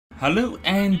Hello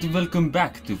and welcome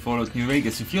back to Fallout New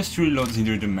Vegas with yours truly, Lords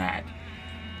Indoril the Mad.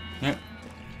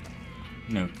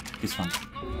 No, this one.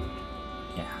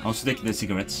 Yeah, also take the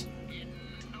cigarettes.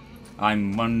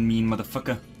 I'm one mean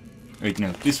motherfucker. Wait,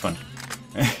 no, this one.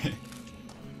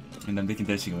 And I'm taking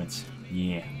their cigarettes.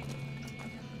 Yeah.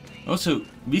 Also,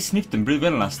 we sniffed them pretty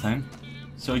well last time,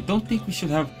 so I don't think we should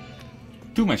have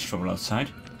too much trouble outside.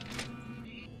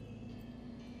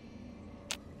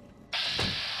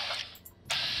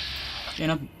 Yeah,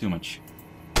 not too much.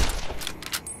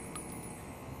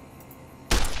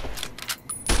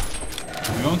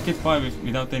 We won't get by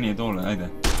without any at all either.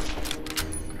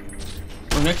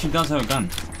 Oh, he actually does have a gun.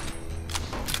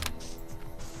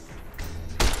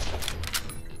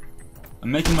 I'm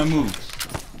making my move.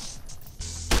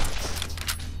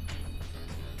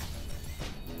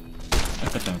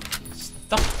 Look at them.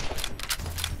 Stop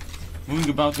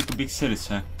moving about like a big silly,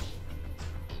 sir.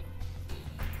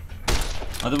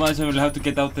 Otherwise I will have to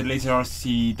get out the laser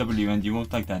RCW and you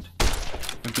won't like that. I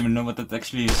don't even know what that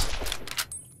actually is.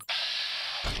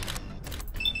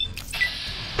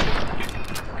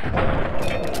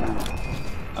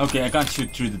 Okay, I can't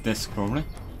shoot through the desk probably.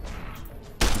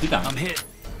 Did I? I'm hit.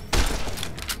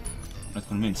 Not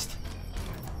convinced.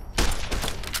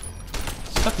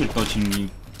 Stop your coaching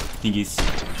me thingies.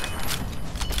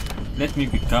 Let me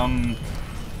become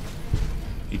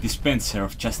a dispenser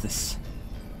of justice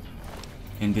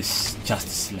in this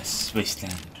justiceless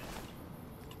wasteland,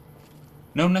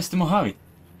 known as the Mojave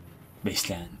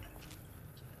Wasteland.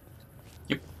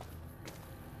 Yep.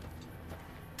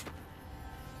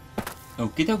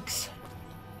 Okie dokes.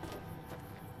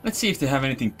 Let's see if they have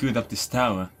anything good up this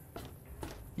tower.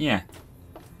 Yeah.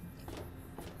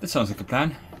 That sounds like a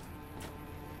plan.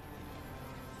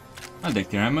 I'll take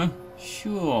their ammo.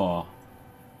 Sure.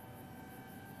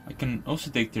 I can also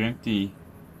take their empty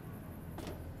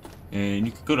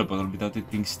Coca-Cola bottle without it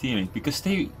being stealing, because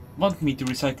they want me to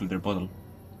recycle their bottle.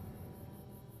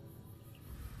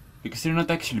 Because they're not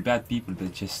actually bad people, they're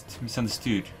just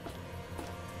misunderstood.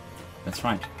 That's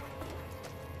right.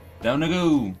 Down I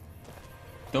go!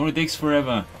 It only takes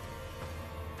forever.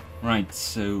 Right,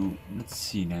 so let's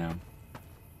see now.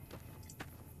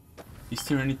 Is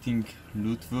there anything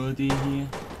loot-worthy here?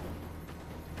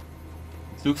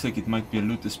 It looks like it might be a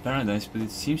looter's paradise, but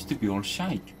it seems to be all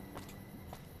shite.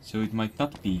 So it might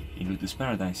not be a looter's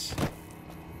paradise.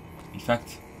 In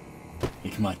fact,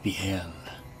 it might be hell.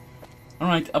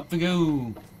 Alright, up we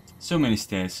go! So many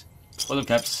stairs. Bottle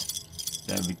caps.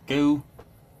 There we go.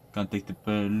 Can't take the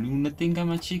balloon thing on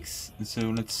my cheeks,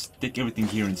 so let's take everything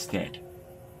here instead.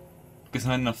 Because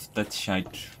none of that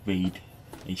shite weighed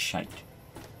a shite.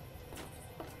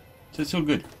 So it's all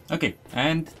good. Okay,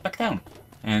 and back down.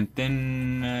 And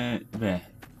then, where?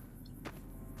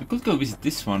 We could go visit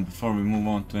this one before we move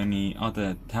on to any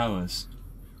other towers.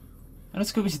 And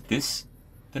let's go visit this.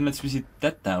 Then let's visit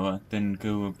that tower. Then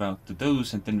go about to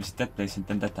those and then visit that place and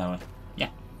then that tower. Yeah.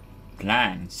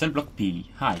 Plan. Cell block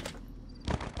P. Hi.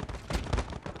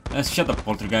 Shut up,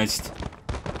 poltergeist.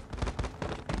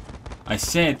 I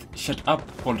said shut up,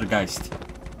 poltergeist.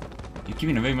 You're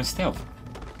giving away my stealth.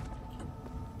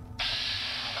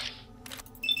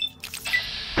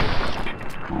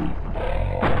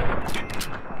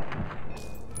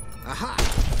 Aha!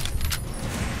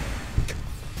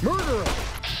 Murderer!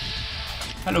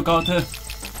 Hello, Carter.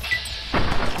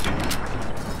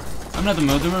 I'm not a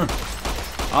murderer.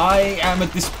 I am a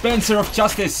dispenser of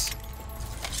justice.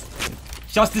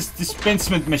 Justice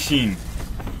dispensement machine.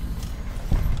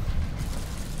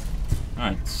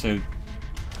 Alright, so...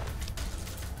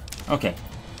 Okay,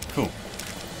 cool.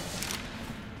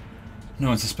 No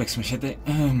one suspects Machete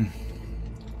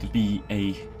to be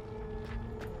a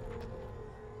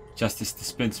justice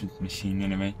dispensement machine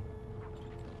anyway.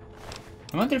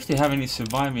 I wonder if they have any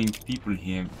surviving people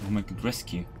here whom I could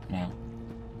rescue now.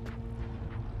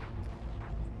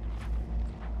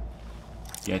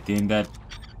 Get in that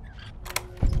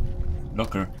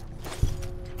locker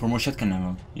for more shotgun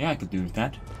ammo. Yeah, I could do with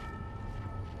that.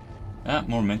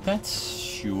 More mentats,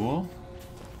 sure.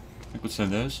 I could sell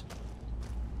those.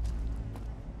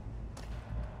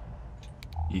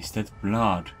 Is that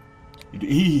blood? It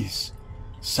is!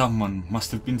 Someone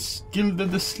must have been skilled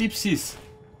at the sleepsies.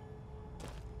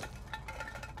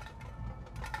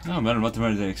 Oh well, what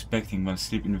were they expecting while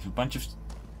sleeping with a bunch of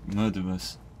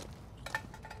murderers?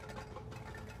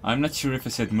 I'm not sure if I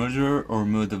said murderer or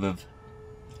murderer.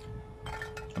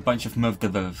 A bunch of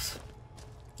murderers.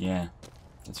 Yeah,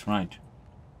 that's right.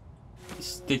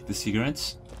 Let's take the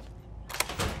cigarettes.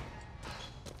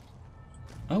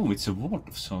 Oh, it's a vault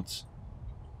of sorts.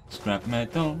 Scrap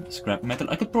metal, scrap metal.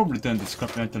 I could probably turn the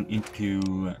scrap metal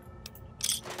into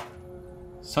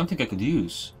Something I could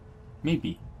use.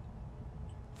 Maybe.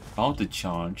 Powder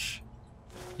charge.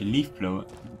 A leaf blower.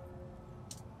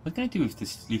 What can I do with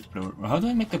this leaf blower? How do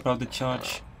I make a powder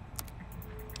charge?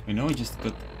 I know I just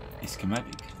got a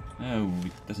schematic. Oh,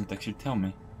 it doesn't actually tell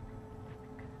me.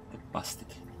 The bastard.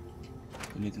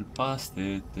 The little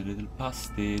bastard. The little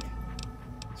bastard.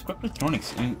 Scrap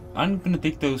electronics. I'm gonna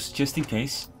take those just in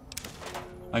case.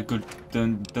 I could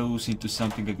turn those into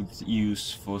something I could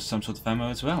use for some sort of ammo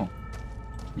as well.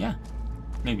 Yeah,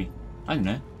 maybe. I don't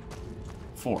know.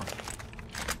 4.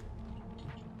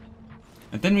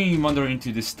 And then we wander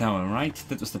into this tower, right?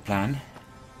 That was the plan.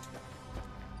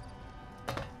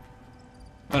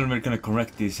 Well, we're gonna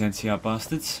correct these NCR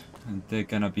bastards. And they're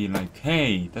gonna be like,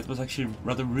 hey, that was actually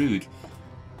rather rude.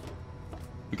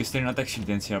 Because they're not actually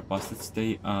the NCR bastards,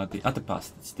 they are the other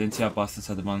bastards. The NCR bastards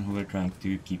are the ones who are trying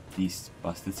to keep these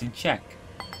bastards in check.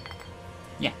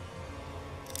 Yeah.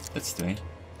 That's the way.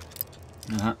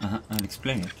 I'll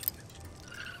explain it.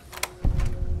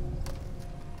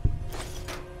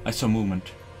 I saw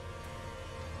movement.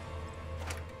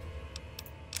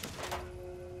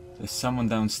 There's someone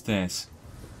downstairs.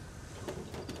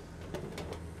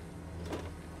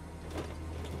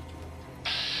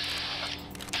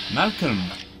 Malcolm!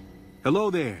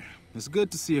 Hello there. It's good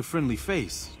to see a friendly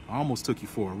face. I almost took you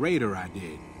for a raider, I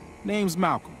did. Name's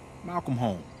Malcolm. Malcolm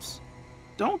Holmes.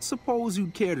 Don't suppose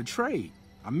you'd care to trade.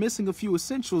 I'm missing a few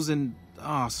essentials and...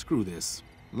 screw this.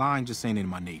 Lying just ain't in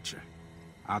my nature.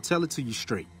 I'll tell it to you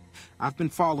straight. I've been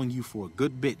following you for a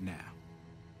good bit now.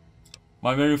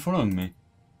 Why were you following me?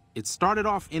 It started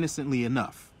off innocently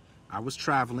enough. I was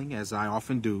traveling, as I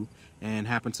often do, and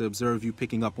happened to observe you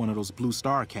picking up one of those blue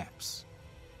star caps.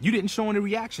 You didn't show any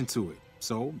reaction to it,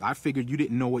 so I figured you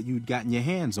didn't know what you'd gotten your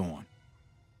hands on.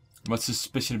 What's so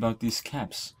special about these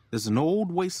caps? There's an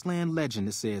old wasteland legend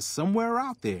that says somewhere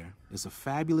out there is a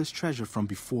fabulous treasure from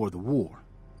before the war.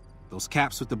 Those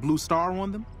caps with the blue star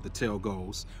on them, the tale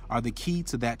goes, are the key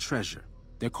to that treasure.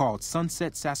 They're called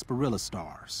sunset sarsaparilla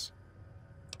stars.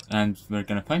 And we're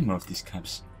gonna find more of these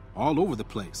caps. All over the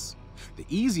place. The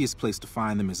easiest place to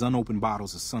find them is unopened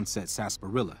bottles of sunset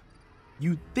sarsaparilla.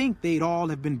 You'd think they'd all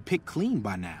have been picked clean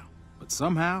by now, but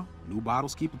somehow, new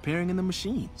bottles keep appearing in the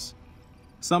machines.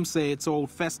 Some say it's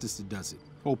old Festus that does it,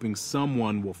 hoping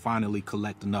someone will finally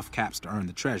collect enough caps to earn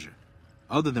the treasure.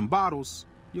 Other than bottles,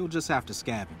 you'll just have to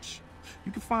scavenge.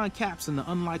 You can find caps in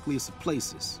the unlikeliest of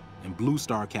places, and blue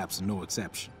star caps are no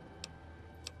exception.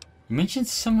 You mentioned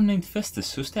someone named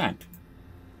Festus. Who's that?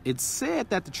 It's said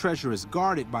that the treasure is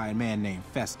guarded by a man named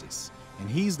Festus, and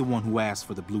he's the one who asked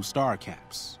for the blue star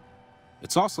caps.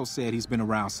 It's also said he's been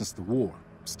around since the war,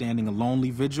 standing a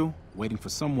lonely vigil, waiting for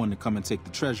someone to come and take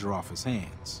the treasure off his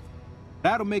hands.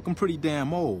 That'll make him pretty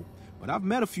damn old, but I've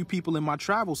met a few people in my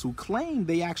travels who claim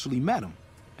they actually met him,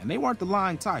 and they weren't the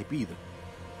lying type either.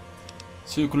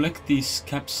 So you collect these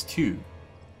caps too?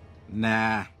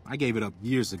 Nah, I gave it up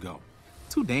years ago.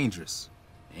 Too dangerous.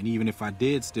 And even if I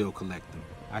did still collect them,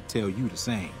 I'd tell you the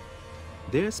same.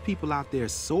 There's people out there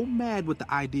so mad with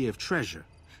the idea of treasure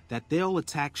that they'll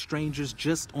attack strangers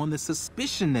just on the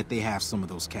suspicion that they have some of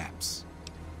those caps.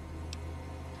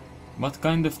 What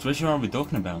kind of treasure are we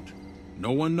talking about?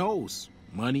 No one knows.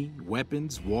 Money,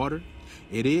 weapons, water.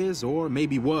 It is, or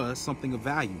maybe was, something of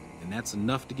value, and that's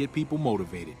enough to get people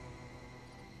motivated.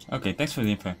 Okay, thanks for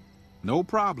the info. No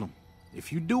problem.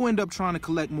 If you do end up trying to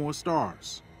collect more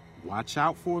stars, watch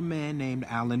out for a man named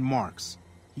Alan Marks.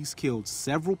 He's killed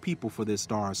several people for their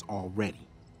stars already.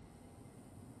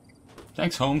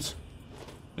 Thanks, Holmes.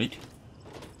 Wait.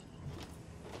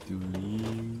 Do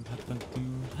you happen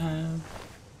to have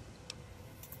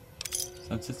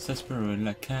sunset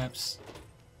sarsaparilla caps?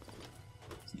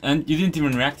 And you didn't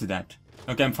even react to that.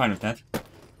 Okay, I'm fine with that.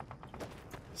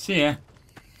 See ya.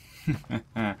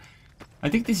 I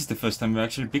think this is the first time we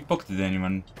actually pickpocketed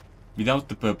anyone without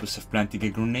the purpose of planting a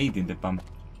grenade in the bum.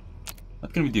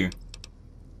 What can we do?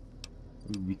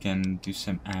 We can do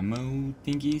some ammo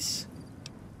thingies.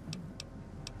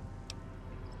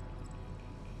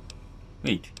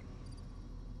 Wait.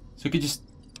 So we could just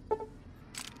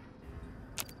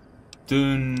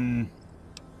turn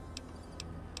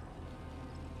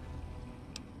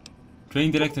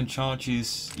train direct and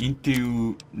charges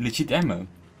into legit ammo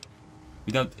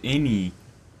without any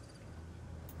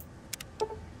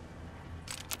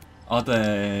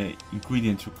other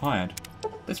ingredients required.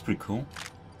 That's pretty cool.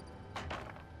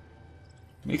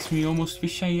 Makes me almost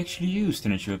wish I actually used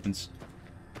energy weapons.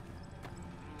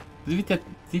 Did that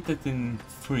in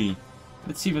 3.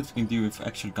 Let's see what we can do with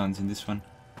actual guns in this one.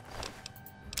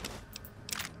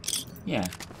 Yeah.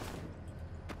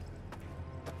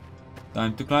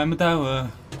 Time to climb a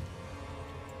tower.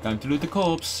 Time to loot the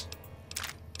corpse.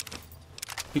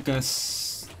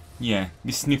 Because, yeah,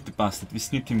 we snipped the bastard. We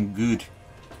snipped him good.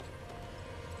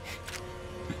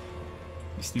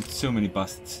 We snipped so many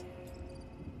bastards.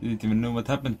 Didn't even know what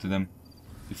happened to them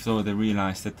before they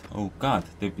realized that, oh god,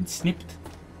 they've been snipped.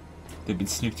 They've been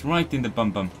snipped right in the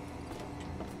bum.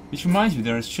 Which reminds me,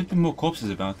 there should be more corpses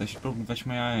about. I should probably watch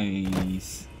my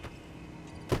eyes.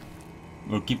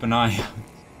 Or keep an eye out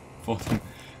for them.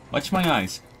 Watch my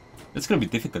eyes. That's gonna be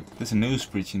difficult. There's a nose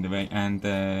bridge in the way, and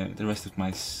the rest of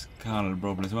my skull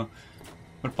probably as well.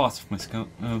 Well, parts of my skull.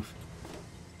 Oh.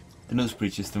 The nose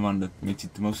bridge is the one that makes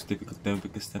it the most difficult though,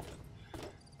 because that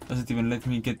doesn't even let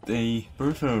me get a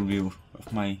peripheral view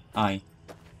of my eye.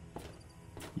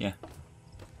 Yeah.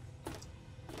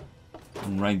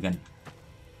 Right then.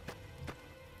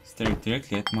 Staring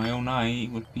directly at my own eye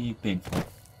would be painful.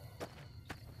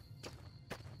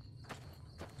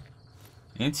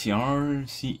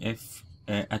 NCRCF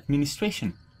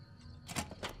administration.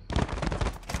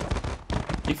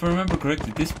 If I remember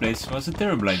correctly, this place was a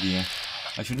terrible idea.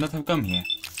 I should not have come here.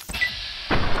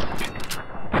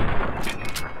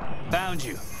 Found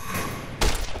you.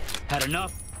 Had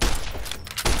enough?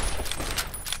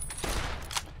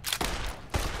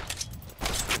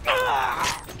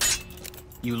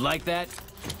 You like that?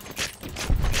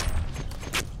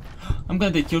 I'm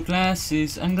gonna take your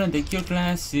classes. I'm gonna take your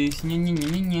classes. Nya, nya, nya,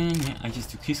 nya, nya. I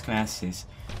just took his classes.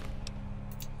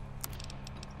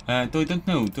 Though I don't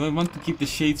know. Do I want to keep the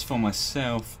shades for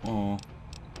myself or?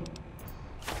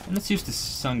 Let's use the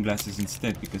sunglasses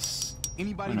instead because.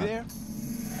 Anybody there?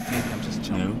 Maybe I'm just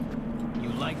jumping. No. You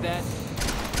like that?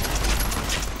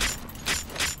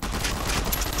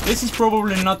 This is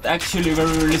probably not actually a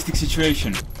very realistic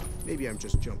situation. Maybe I'm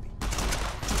just jumpy.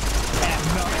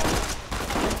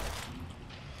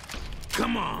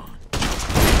 Come on.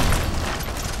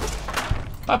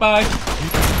 Bye bye.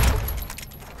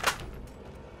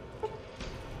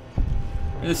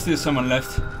 There's still someone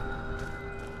left.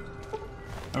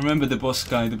 I remember the boss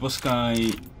guy. The boss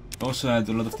guy also had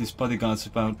a lot of these bodyguards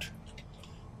about.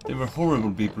 They were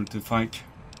horrible people to fight.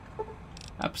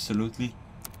 Absolutely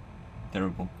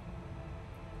terrible.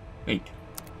 Wait.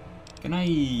 Can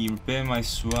I repair my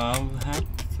suave hat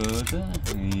further?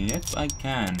 Yes, I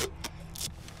can.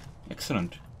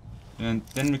 Excellent. And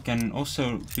then we can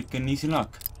also pick an easy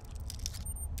lock.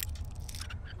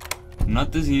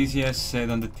 Not as easy as said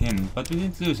on the tin, but we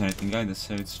didn't lose anything either,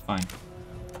 so it's fine.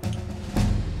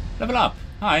 Level up!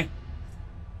 Hi!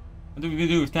 What do we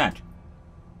do with that?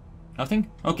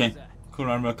 Nothing? Okay. Cool,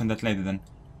 I'll work on that later then.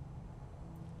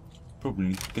 Probably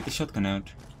need to get the shotgun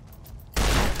out.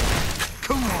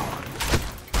 Come on.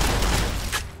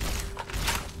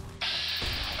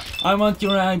 I want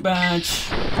your eye badge!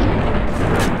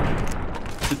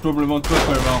 It probably won't work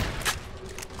very well.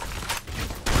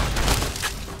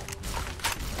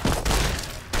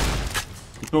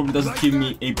 It probably doesn't give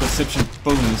me a perception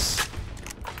bonus.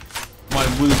 Why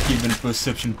would it give me a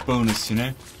perception bonus, you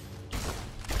know?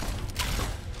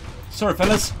 Sorry,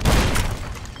 fellas.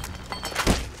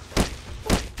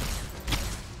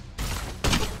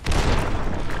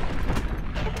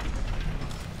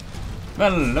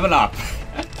 Well, level up.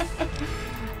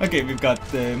 Okay, we've got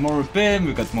more repair,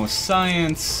 we've got more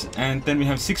science, and then we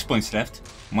have 6 points left.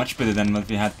 Much better than what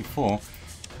we had before.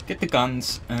 Get the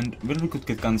guns, and well, we could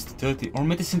get guns to 30, or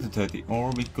medicine to 30,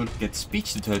 or we could get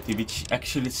speech to 30, which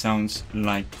actually sounds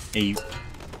like a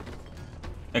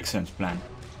excellent plan.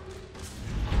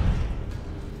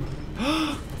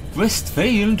 Quest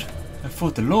failed! I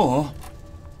fought the law.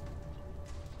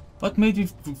 What made me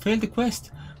fail the quest?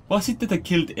 Was it that I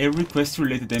killed every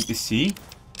quest-related NPC?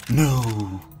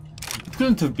 No! It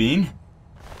couldn't have been.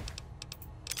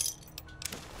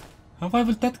 Why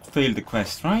would that fail the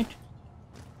quest, right?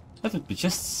 That would be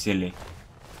just silly.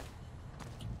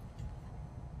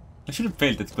 I should have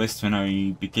failed that quest when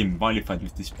I became vilified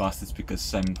with these bastards,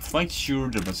 because I'm quite sure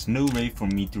there was no way for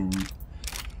me to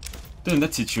turn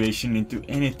that situation into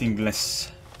anything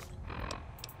less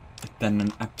than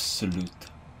an absolute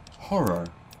horror.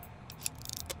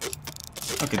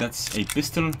 Okay, that's a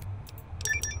pistol.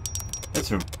 That's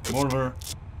a revolver.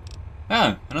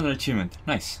 Ah, another achievement.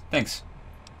 Nice, thanks.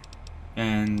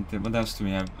 And what else do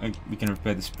we have? We can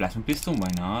repair this plasma pistol, why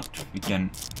not? We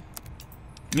can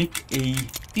make a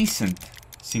decent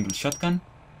single shotgun.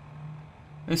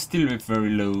 Still with very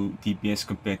low DPS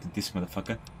compared to this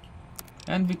motherfucker.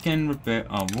 And we can repair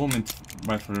our warmint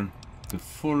rifle to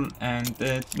full and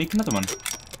make another one.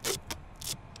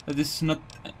 That is not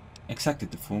exactly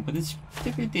to full, but it's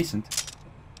pretty decent.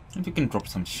 And we can drop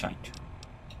some shite.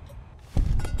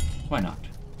 Why not?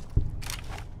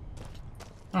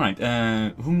 Alright,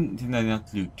 whom did I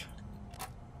not loot?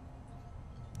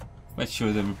 Quite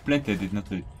sure there were plenty I did not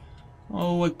loot.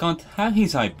 Oh, I can't have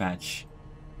his eye patch.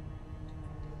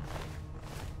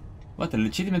 What a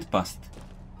legitimate bust.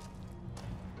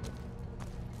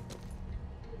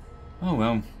 Oh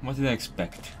well, what did I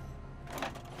expect?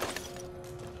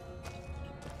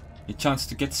 A chance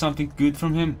to get something good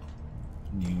from him?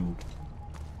 No.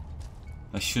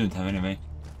 I shouldn't have anyway.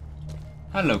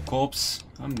 Hello, corpse.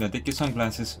 I'm gonna take your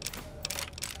sunglasses.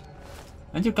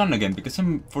 And your gun again, because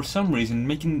I'm, for some reason,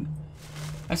 making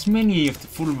as many of the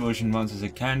full version ones as I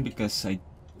can, because I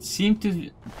seem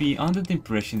to be under the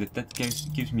impression that that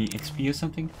gives me XP or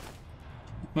something.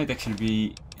 It might actually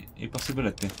be a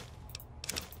possibility.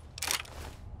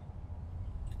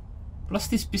 Plus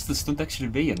these pistols don't actually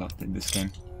weigh a lot in this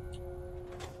game.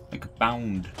 Like a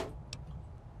pound.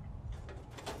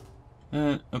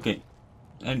 Okay.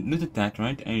 I looted that,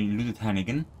 right? I looted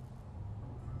Hannigan.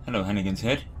 Hello, Hannigan's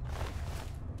head.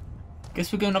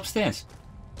 Guess we're going upstairs.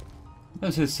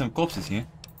 There's some corpses here.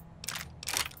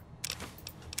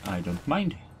 I don't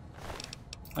mind.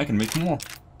 I can make more,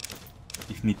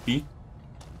 if need be.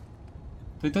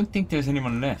 But I don't think there's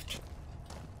anyone left.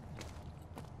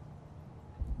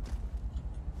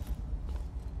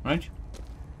 Right?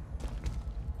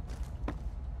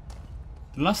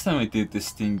 The last time I did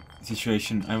this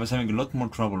situation, I was having a lot more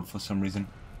trouble for some reason.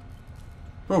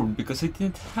 Probably because I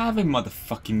didn't have a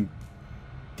motherfucking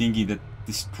thingy that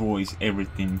destroys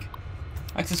everything.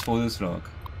 Access photos log.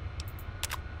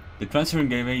 They're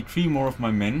transferring away 3 more of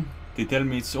my men. They tell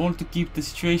me it's all to keep the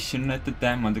situation at the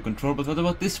dam under control, but what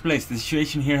about this place? The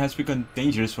situation here has become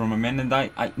dangerous for my men, and I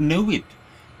know it.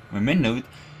 My men know it.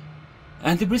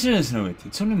 And the prisoners know it.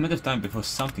 It's only a matter of time before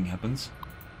something happens.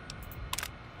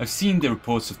 I've seen the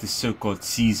reports of this so-called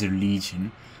Caesar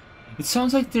Legion. It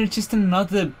sounds like they're just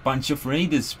another bunch of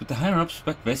raiders, but the higher-ups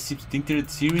back west seem to think they're a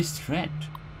serious threat.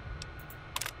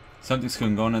 Something's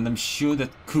going on, and I'm sure that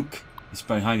Cook is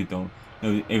behind it all.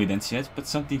 No evidence yet, but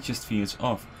something just feels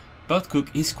off. But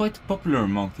Cook is quite popular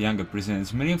among the younger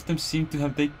prisoners. Many of them seem to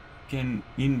have taken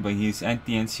in by his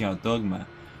anti-NCR dogma.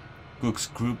 Cook's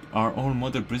group are all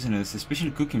model prisoners, especially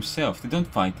Cook himself. They don't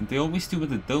fight, and they always do what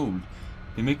they're told.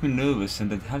 They make me nervous,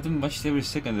 and I'd have them watched every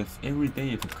second of every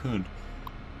day if I could.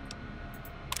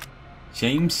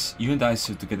 James, you and I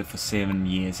served together for 7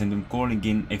 years, and I'm calling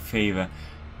in a favor.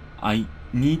 I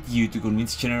need you to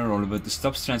convince General Oliver to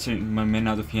stop transferring my men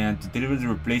out of here and to deliver the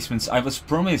replacements I was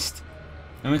promised.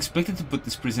 I'm expected to put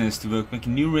these prisoners to work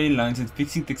making new rail lines and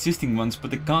fixing the existing ones,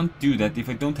 but I can't do that if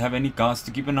I don't have any guards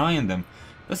to keep an eye on them.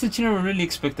 Does the General really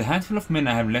expect a handful of men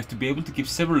I have left to be able to keep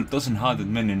several dozen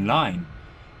hardened men in line?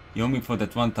 You owe me for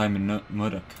that one time in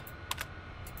Murdoch.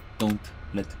 Don't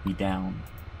let me down.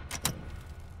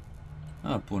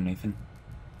 Ah, poor Nathan.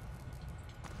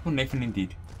 Poor Nathan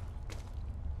indeed.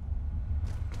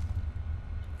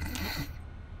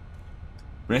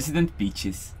 Resident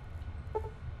Beaches.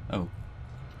 Oh.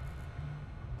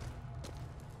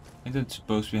 I don't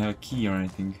suppose we have a key or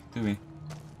anything, do we?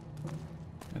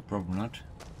 Probably not.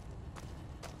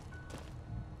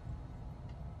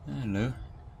 Hello.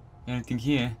 Anything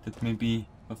here that may be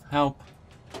of help?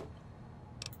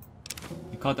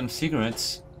 A carton of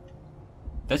cigarettes.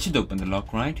 That should open the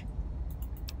lock, right?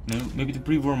 No, maybe the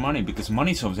pre-war money, because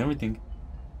money solves everything.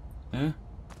 Huh?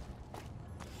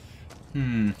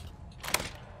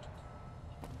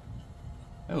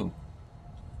 Oh.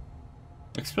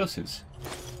 Explosives.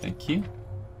 Thank you.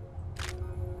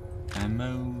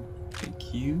 Ammo.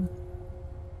 Thank you.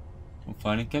 More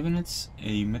filing cabinets.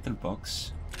 A metal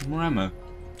box. More ammo.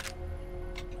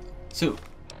 So,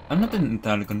 I'm not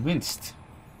entirely convinced.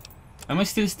 Am I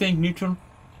still staying neutral?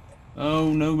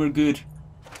 Oh no, we're good.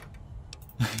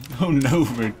 Oh no,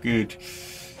 we're good.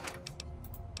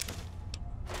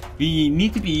 We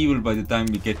need to be evil by the time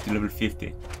we get to level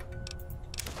 50.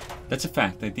 That's a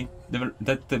fact. I think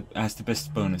that has the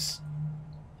best bonus,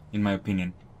 in my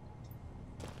opinion.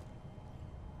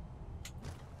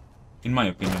 In my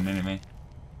opinion, anyway.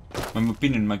 My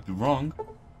opinion might be wrong,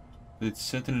 but it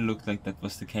certainly looked like that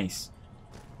was the case.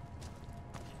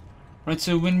 Right,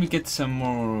 so when we get some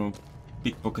more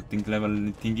pickpocketing level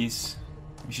thingies,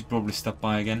 we should probably stop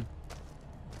by again.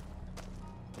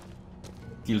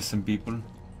 Kill some people.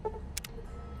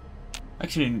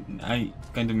 Actually, I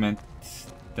kind of meant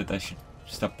that I should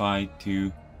stop by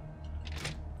to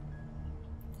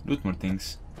loot more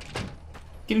things.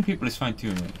 Killing people is fine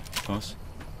too, of course.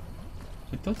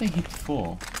 I thought I hit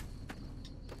 4.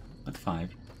 Not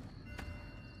 5.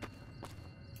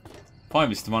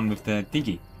 5 is the one with the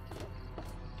thingy.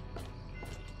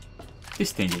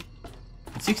 This thingy.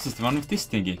 And 6 is the one with this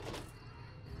thingy.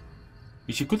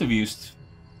 which I could have used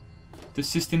to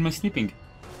assist in my snipping.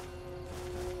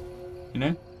 You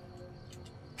know?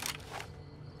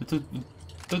 That would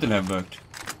totally have worked.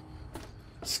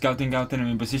 Scouting out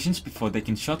enemy positions before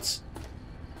taking shots.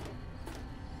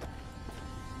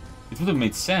 It would have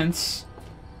made sense.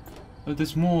 But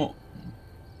there's more...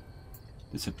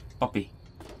 There's a puppy.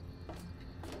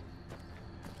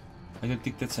 I don't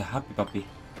think that's a happy puppy.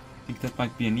 I think that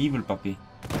might be an evil puppy.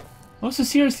 Also,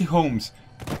 seriously, Holmes.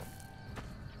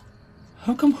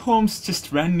 How come Holmes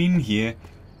just ran in here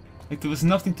like there was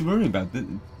nothing to worry about?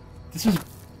 This was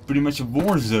pretty much a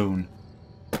war zone.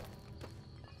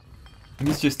 And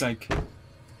he's just like,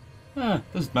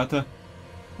 doesn't matter.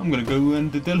 I'm gonna go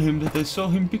and tell him that I saw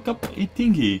him pick up a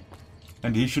thingy.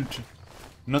 And he should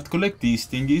not collect these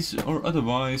thingies, or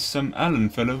otherwise some Allen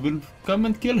fellow will come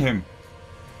and kill him.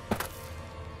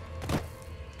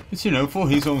 It's, you know, for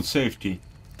his own safety.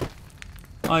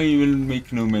 I will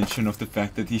make no mention of the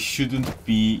fact that he shouldn't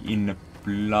be in a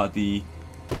bloody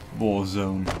war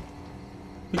zone.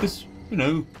 Because, you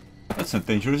know, that's not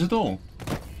dangerous at all.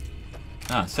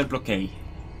 Ah, cell blockade.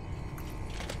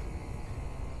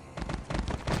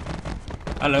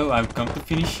 Hello, I've come to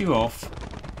finish you off.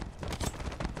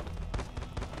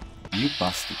 You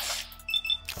bastards.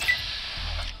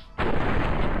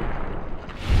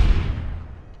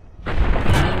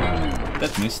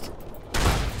 That missed.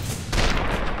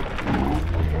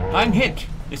 I'm hit!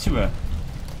 Yes, you were.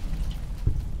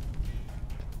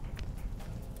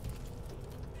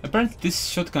 Apparently this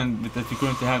shotgun that we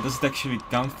currently have doesn't actually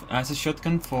count as a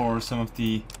shotgun for some of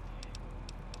the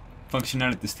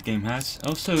functionalities the game has.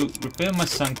 Also, repair my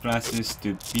sunglasses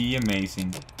to be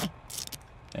amazing.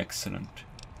 Excellent.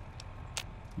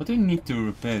 What do we need to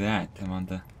repair that, I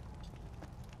wonder?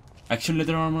 Actual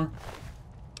leather armor?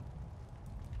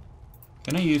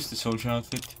 Can I use the soldier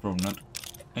outfit? Probably not.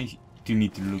 I do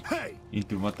need to look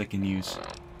into what I can use.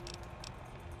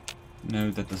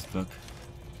 No, that doesn't work.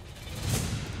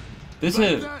 There's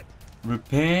a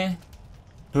repair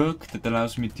perk that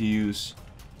allows me to use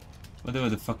whatever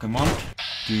the fuck I want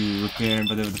to repair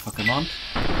whatever the fuck I want.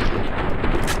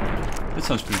 That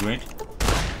sounds pretty great.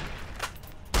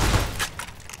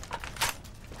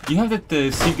 You have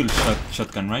that single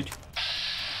shotgun, right?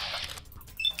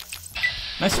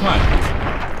 Nice smile.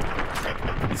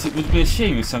 It would be a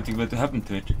shame if something were to happen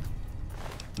to it.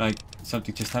 Like,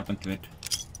 something just happened to it.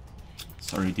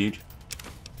 Sorry, dude.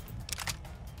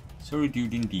 Sorry,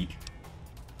 dude, indeed.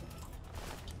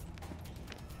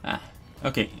 Ah,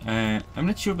 okay. I'm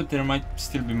not sure, but there might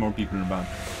still be more people about.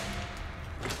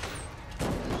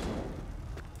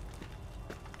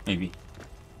 Maybe.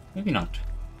 Maybe not.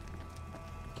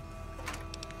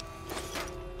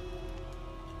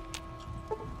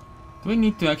 Do we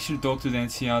need to actually talk to the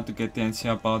NCR to get the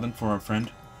NCR pardon for our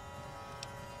friend?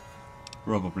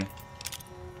 Probably.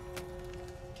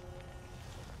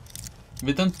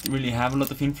 We don't really have a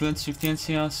lot of influence with the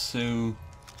NCR, so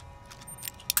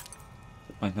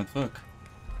that might not work.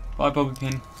 Bye, Bobby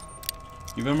Pin.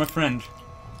 You were my friend,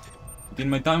 but in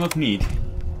my time of need,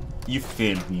 you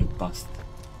failed me, you bastard.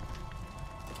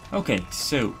 Okay,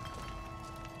 so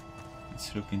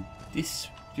let's look in this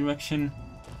direction.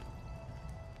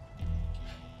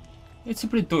 It's a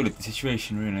pretty toilet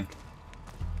situation, really.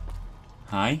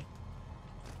 Hi?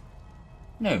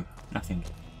 No, nothing.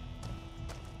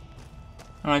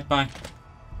 Alright, bye.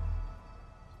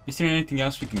 Is there anything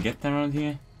else we can get around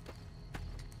here?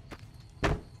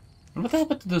 What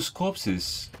happened to those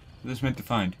corpses I was meant to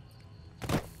find?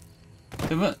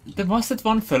 There was that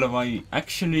one fellow I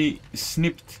actually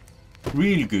snipped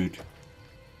real good.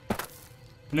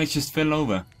 And it just fell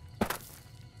over.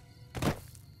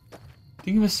 I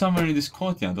think he was somewhere in this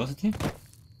courtyard, wasn't he?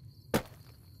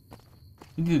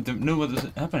 He didn't know what was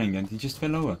happening and he just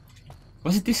fell over.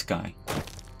 Was it this guy?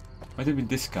 Might have been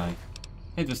this guy.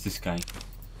 It was this guy.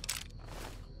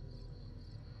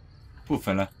 Poor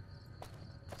fella.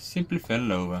 Simply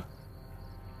fell over.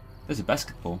 There's a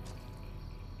basketball.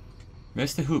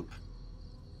 Where's the hoop?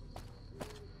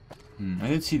 I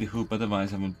don't see the hoop,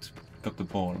 otherwise I would pick up the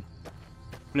ball.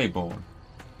 Play ball.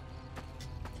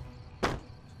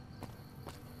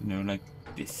 You know, like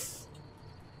this.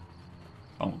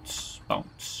 Bounce,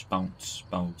 bounce, bounce,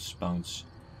 bounce, bounce.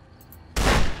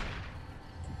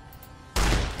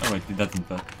 Alright, it doesn't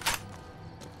work.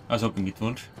 I was hoping it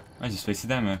would. I just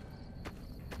wasted ammo.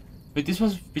 Wait, this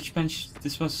was which bench?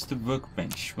 This was the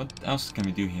workbench. What else can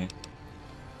we do here?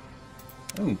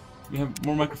 Oh, we have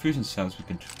more microfusion cells we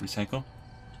could recycle.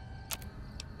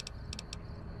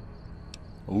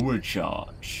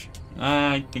 Overcharge.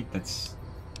 I think that's...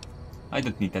 I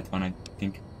don't need that one, I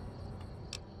think.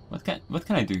 What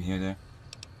can I do here, though?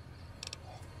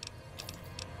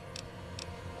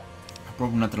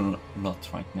 Broke not a lot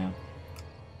right now.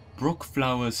 Broke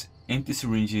flowers, empty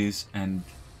syringes, and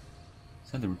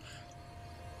center.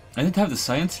 I don't have the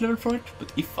science level for it,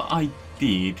 but if I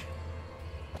did,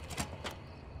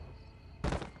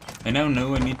 I now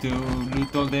know I need to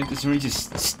loot all the empty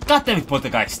syringes. God damn it,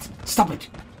 Poltergeist! Stop it!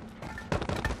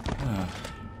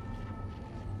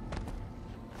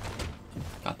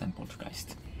 Goddamn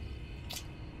Poltergeist.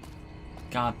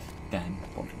 Goddamn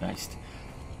Poltergeist.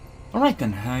 Alright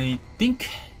then, I think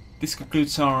this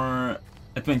concludes our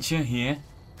adventure here.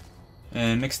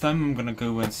 Next time I'm gonna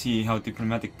go and see how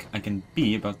diplomatic I can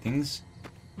be about things.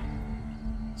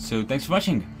 So thanks for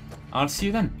watching. I'll see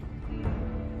you then.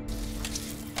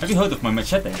 Have you heard of my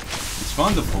machete? It's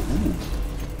wonderful. Ooh.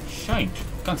 Shite.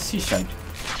 Can't see shite.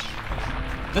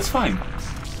 That's fine.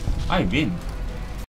 I win.